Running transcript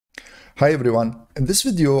Hi everyone, in this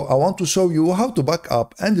video I want to show you how to back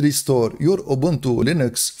up and restore your Ubuntu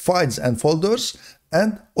Linux files and folders,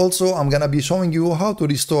 and also I'm gonna be showing you how to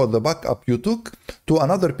restore the backup you took to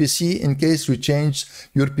another PC in case you changed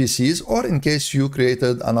your PCs or in case you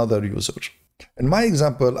created another user. In my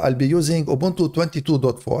example, I'll be using Ubuntu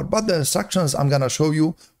 22.4, but the instructions I'm gonna show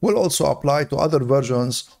you will also apply to other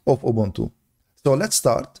versions of Ubuntu. So let's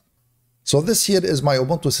start. So this here is my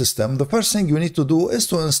Ubuntu system. The first thing you need to do is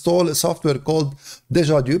to install a software called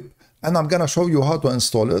Deja Dup, and I'm gonna show you how to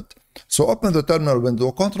install it. So open the terminal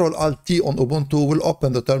window, Ctrl-Alt-T on Ubuntu will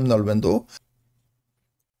open the terminal window.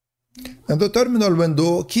 In the terminal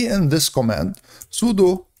window, key in this command,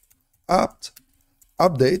 sudo apt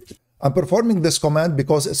update. I'm performing this command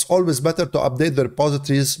because it's always better to update the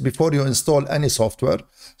repositories before you install any software.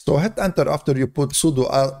 So hit enter after you put sudo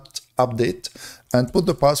apt update and put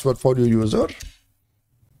the password for your user,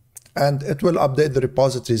 and it will update the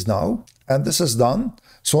repositories now, and this is done.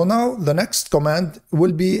 So now the next command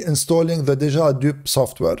will be installing the Deja Dup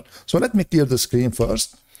software. So let me clear the screen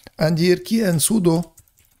first, and here key in sudo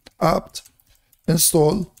apt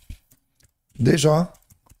install Deja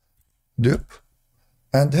Dup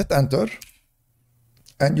and hit enter,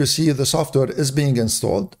 and you see the software is being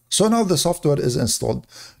installed. So now the software is installed.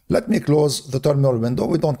 Let me close the terminal window,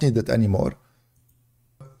 we don't need it anymore.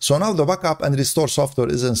 So now the backup and restore software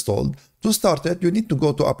is installed. To start it, you need to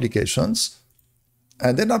go to applications,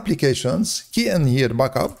 and in applications, key in here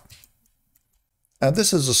backup, and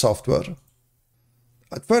this is the software.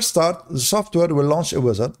 At first start, the software will launch a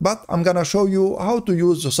wizard, but I'm gonna show you how to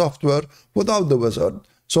use the software without the wizard.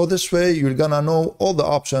 So this way you're gonna know all the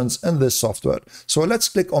options in this software. So let's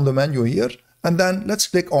click on the menu here, and then let's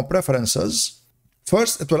click on preferences.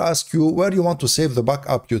 First, it will ask you where you want to save the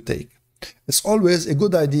backup you take. It's always a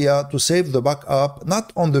good idea to save the backup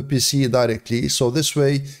not on the PC directly, so this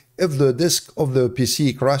way if the disk of the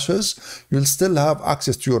PC crashes, you'll still have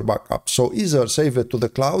access to your backup. So either save it to the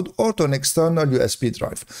cloud or to an external USB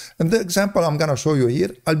drive. In the example I'm gonna show you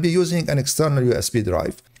here, I'll be using an external USB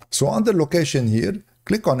drive. So under location here,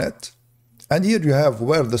 click on it, and here you have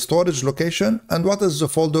where the storage location and what is the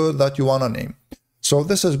folder that you wanna name. So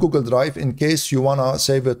this is Google Drive in case you wanna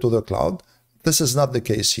save it to the cloud. This is not the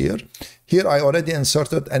case here. Here I already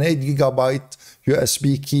inserted an 8 GB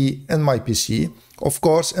USB key in my PC. Of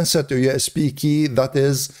course, insert a USB key that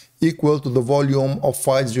is equal to the volume of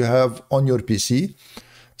files you have on your PC.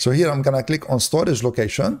 So here I'm gonna click on storage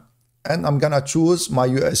location, and I'm gonna choose my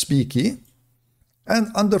USB key.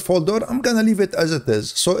 And under folder, I'm gonna leave it as it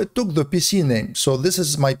is. So it took the PC name. So this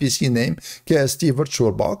is my PC name, KST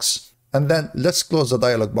VirtualBox. And then let's close the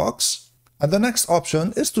dialog box. And the next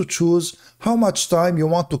option is to choose how much time you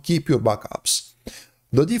want to keep your backups.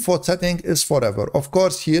 The default setting is forever. Of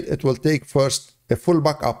course, here it will take first a full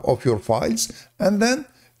backup of your files, and then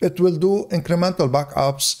it will do incremental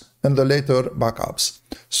backups in the later backups.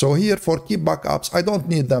 So here for keep backups, I don't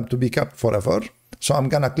need them to be kept forever. So I'm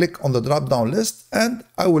gonna click on the drop-down list, and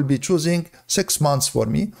I will be choosing 6 months for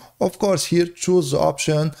me. Of course, here choose the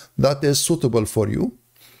option that is suitable for you.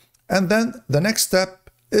 And then the next step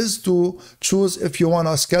is to choose if you want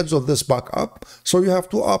to schedule this backup. So you have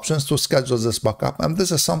two options to schedule this backup, and this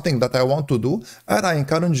is something that I want to do, and I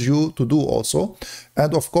encourage you to do also.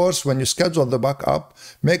 And of course, when you schedule the backup,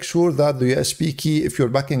 make sure that the USB key, if you're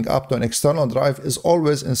backing up to an external drive, is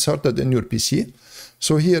always inserted in your PC.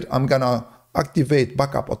 So here I'm gonna activate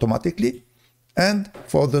backup automatically, and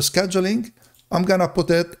for the scheduling, I'm gonna put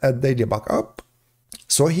it at daily backup.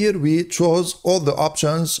 So here we chose all the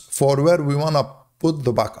options for where we wanna put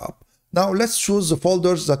the backup. Now let's choose the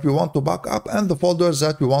folders that we want to back up and the folders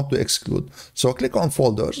that we want to exclude. So click on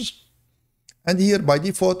folders, and here by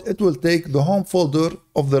default it will take the home folder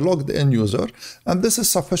of the logged in user, and this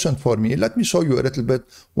is sufficient for me. Let me show you a little bit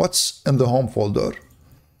what's in the home folder.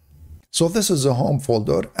 So this is the home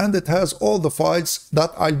folder, and it has all the files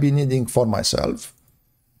that I'll be needing for myself.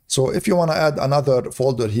 So if you want to add another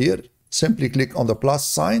folder here, simply click on the plus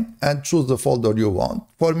sign and choose the folder you want.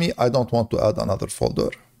 For me, I don't want to add another folder.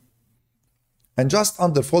 And just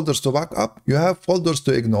under folders to backup, you have folders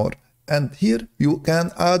to ignore. And here you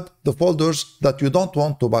can add the folders that you don't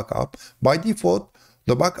want to backup. By default,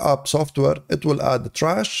 the backup software, it will add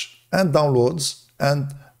trash and downloads,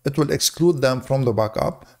 and it will exclude them from the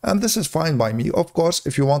backup. And this is fine by me. Of course,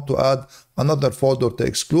 if you want to add another folder to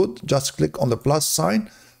exclude, just click on the plus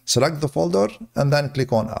sign, select the folder, and then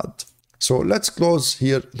click on add. So let's close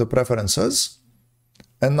here the preferences.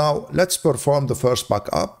 And now let's perform the first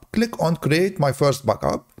backup. Click on create my first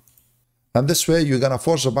backup. And this way you're gonna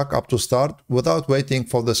force the backup to start without waiting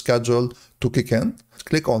for the schedule to kick in.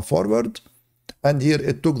 Click on forward. And here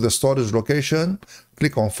it took the storage location.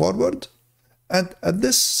 Click on forward. And at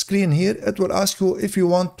this screen here, it will ask you if you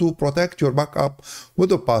want to protect your backup with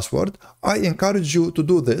a password. I encourage you to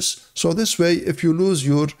do this. So this way, if you lose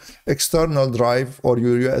your external drive or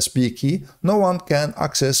your USB key, no one can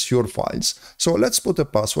access your files. So let's put a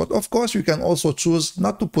password. Of course, you can also choose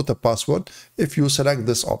not to put a password if you select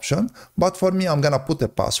this option. But for me, I'm going to put a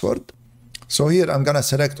password. So here I'm going to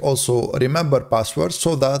select also remember password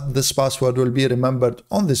so that this password will be remembered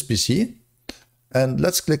on this PC. And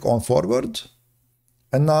let's click on forward.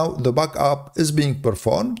 And now the backup is being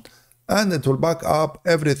performed and it will back up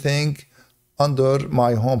everything under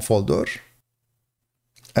my home folder.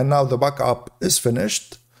 And now the backup is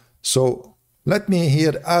finished. So let me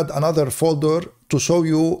here add another folder to show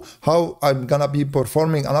you how I'm gonna be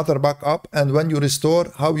performing another backup, and when you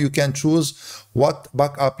restore, how you can choose what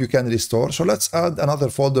backup you can restore. So let's add another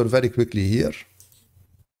folder very quickly here.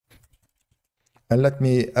 And let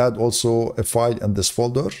me add also a file in this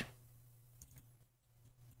folder.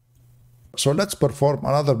 So let's perform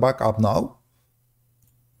another backup now.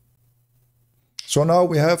 So now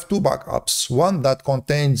we have two backups, one that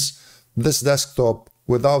contains this desktop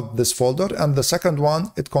without this folder, and the second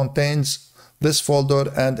one, it contains this folder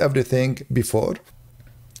and everything before.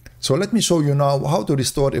 So let me show you now how to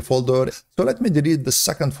restore a folder. So let me delete the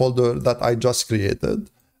second folder that I just created,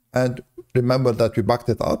 and remember that we backed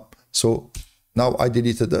it up. So now I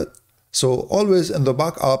deleted it. So always in the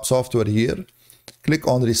backup software here, click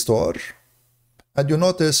on restore. And you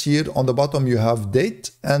notice here on the bottom you have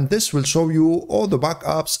date, and this will show you all the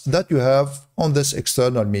backups that you have on this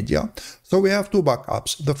external media. So we have two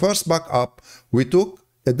backups. The first backup we took,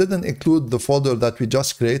 it didn't include the folder that we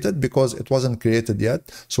just created because it wasn't created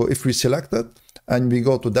yet. So if we select it and we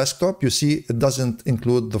go to desktop, you see it doesn't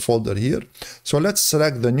include the folder here. So let's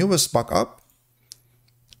select the newest backup.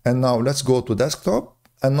 And now let's go to desktop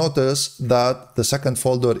and notice that the second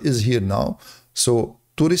folder is here now. So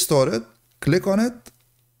to restore it, click on it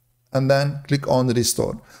and then click on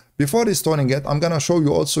restore. Before restoring it, I'm going to show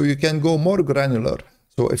you also you can go more granular.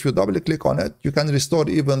 So if you double click on it, you can restore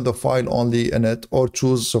even the file only in it or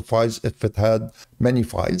choose the files if it had many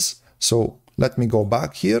files. So let me go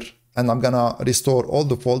back here and I'm going to restore all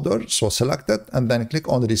the folders. So select it and then click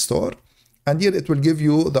on restore. And here it will give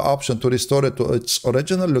you the option to restore it to its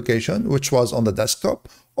original location, which was on the desktop,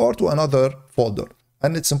 or to another folder.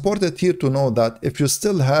 And it's important here to know that if you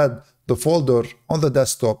still had the folder on the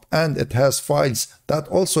desktop and it has files that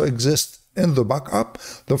also exist in the backup,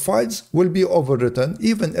 the files will be overwritten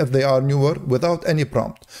even if they are newer without any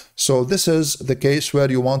prompt. So this is the case where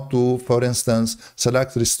you want to, for instance,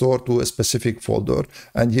 select restore to a specific folder,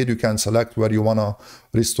 and here you can select where you want to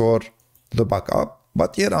restore the backup.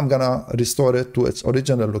 But here I'm gonna restore it to its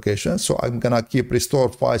original location. So I'm gonna keep restore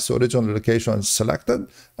files to original location selected,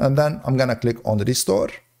 and then I'm gonna click on restore.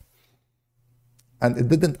 And it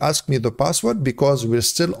didn't ask me the password because we're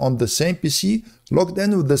still on the same PC, logged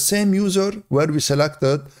in with the same user where we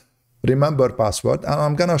selected remember password. And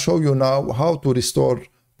I'm gonna show you now how to restore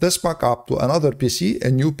this backup to another PC,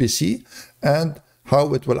 a new PC, and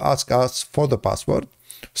how it will ask us for the password.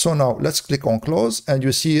 So now let's click on close, and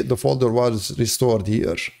you see the folder was restored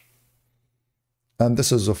here. And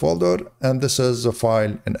this is the folder, and this is the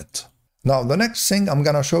file in it. Now the next thing I'm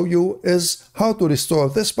gonna show you is how to restore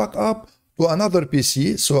this backup to another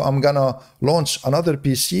PC. So I'm gonna launch another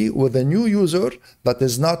PC with a new user that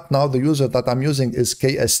is not now the user that I'm using is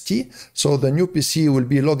KST. So the new PC will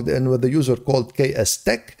be logged in with the user called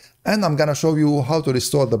KSTech, and I'm gonna show you how to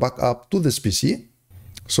restore the backup to this PC.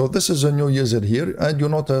 So this is a new user here, and you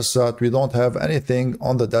notice that we don't have anything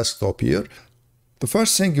on the desktop here. The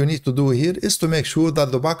first thing you need to do here is to make sure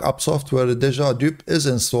that the backup software Deja Dup is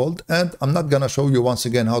installed, and I'm not gonna show you once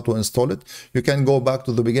again how to install it. You can go back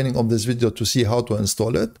to the beginning of this video to see how to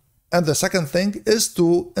install it. And the second thing is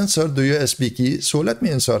to insert the USB key. So let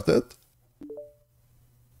me insert it.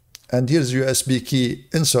 And here's USB key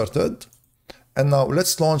inserted. And now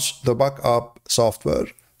let's launch the backup software.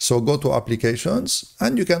 So go to applications,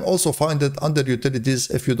 and you can also find it under utilities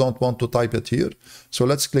if you don't want to type it here. So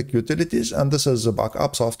let's click utilities, and this is the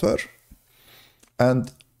backup software.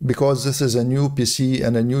 And because this is a new PC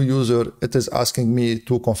and a new user, it is asking me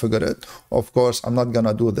to configure it. Of course, I'm not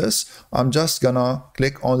gonna do this. I'm just gonna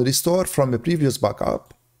click on restore from a previous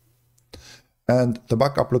backup. And the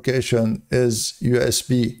backup location is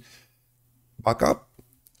USB backup.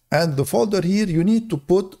 And the folder here, you need to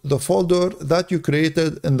put the folder that you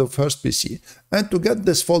created in the first PC. And to get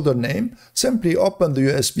this folder name, simply open the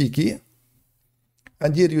USB key.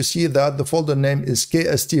 And here you see that the folder name is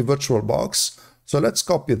KST VirtualBox. So let's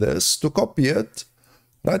copy this. To copy it,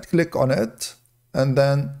 right click on it and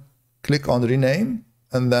then click on rename,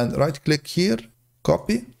 and then right click here,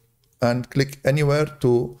 copy, and click anywhere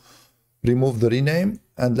to remove the rename.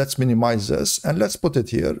 And let's minimize this and let's put it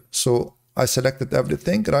here. So I selected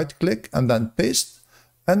everything, right click and then paste.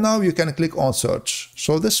 And now you can click on search.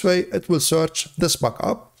 So this way it will search this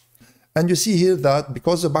backup. And you see here that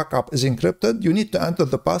because the backup is encrypted, you need to enter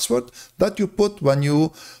the password that you put when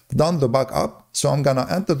you done the backup. So I'm gonna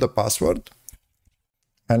enter the password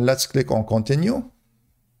and let's click on continue.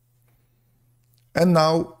 And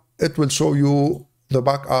now it will show you the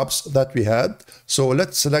backups that we had. So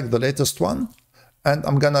let's select the latest one and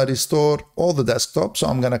I'm gonna restore all the desktop. So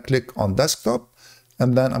I'm gonna click on desktop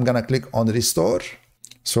and then I'm gonna click on restore.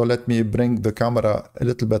 So let me bring the camera a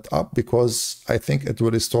little bit up because I think it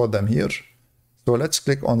will restore them here. So let's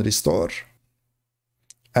click on restore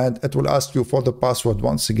and it will ask you for the password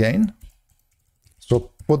once again.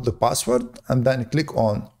 So put the password and then click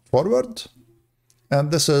on forward.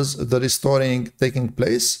 And this is the restoring taking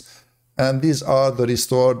place. And these are the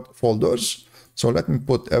restored folders. So let me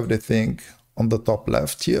put everything on the top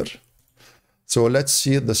left here. So let's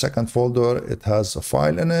see the second folder. It has a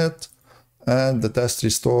file in it. And the test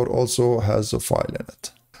restore also has a file in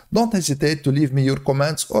it. Don't hesitate to leave me your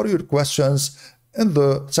comments or your questions in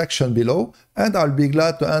the section below, and I'll be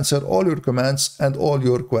glad to answer all your comments and all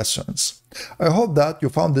your questions. I hope that you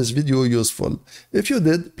found this video useful. If you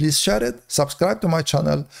did, please share it, subscribe to my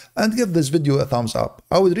channel, and give this video a thumbs up.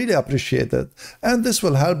 I would really appreciate it, and this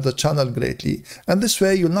will help the channel greatly, and this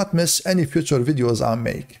way you'll not miss any future videos I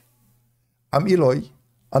make. I'm Eloy.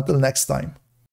 Until next time.